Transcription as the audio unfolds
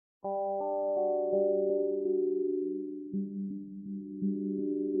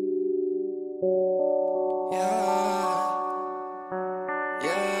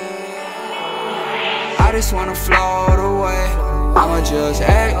just wanna float away. I'ma just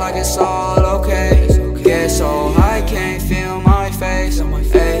act like it's all okay. Get so high, can't feel my face.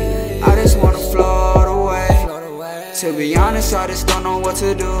 Ay, I just wanna float away. To be honest, I just don't know what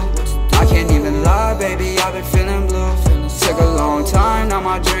to do. I can't even lie, baby, I've been feeling blue. Took a long time, now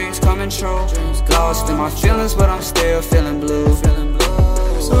my dreams coming true. Lost in my feelings, but I'm still feeling blue.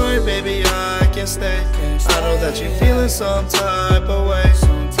 Sorry baby, I can't stay. I know that you're feeling some type of way.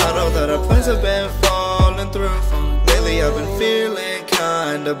 I know that our plans have been falling through. Lately I've been feeling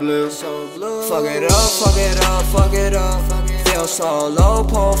kinda blue. Fuck it up, fuck it up, fuck it up. Feel so low,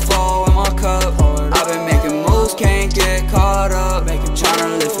 pour four in my cup. I've been making moves, can't get caught up.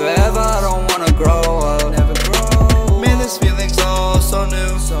 Tryna live forever, I don't wanna grow up. Man, this feeling's all so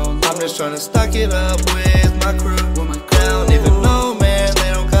new. I'm just tryna stock it up with my crew. They don't even know, man,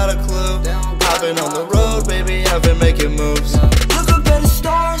 they don't got a clue. I've been on the road, baby, I've been making moves. Look up at the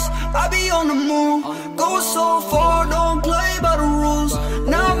stars, I be on the moon. Going so far, don't play by the rules.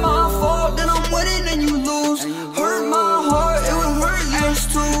 Not my fault, then I'm winning and you lose. Hurt my heart, it would hurt yours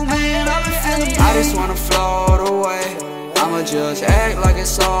too, man. I've been feeling I just wanna float away. I'ma just act like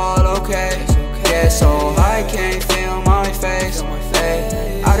it's all okay. Get so high, can't feel my face.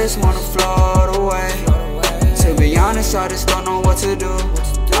 Ay, I just wanna float away. To be honest, I just don't know what to do.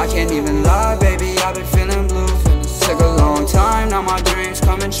 I can't even lie, baby, I've been feeling blue. Took a long time, now my dreams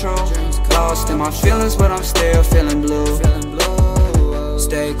coming true. Lost in my feelings, but I'm still feeling blue.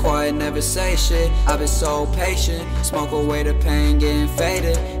 Stay quiet, never say shit. I've been so patient. Smoke away the pain, getting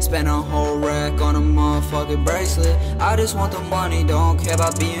faded. Spend a whole rack on a motherfucking bracelet. I just want the money, don't care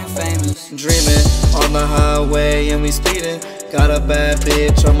about being famous. Dreaming on the highway and we speeding. Got a bad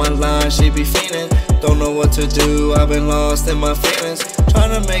bitch on my line, she be fiending. Don't know what to do, I've been lost in my feelings.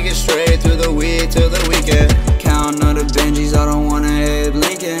 Tryna make it straight through the week till the weekend. Counting all the Benjis, I don't wanna hear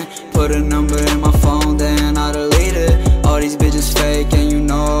blinking. Put a number in my phone, then I delete it. All these bitches fake and you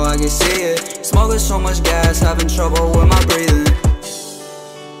know I can see it. Smoking so much gas, having trouble with my breathing.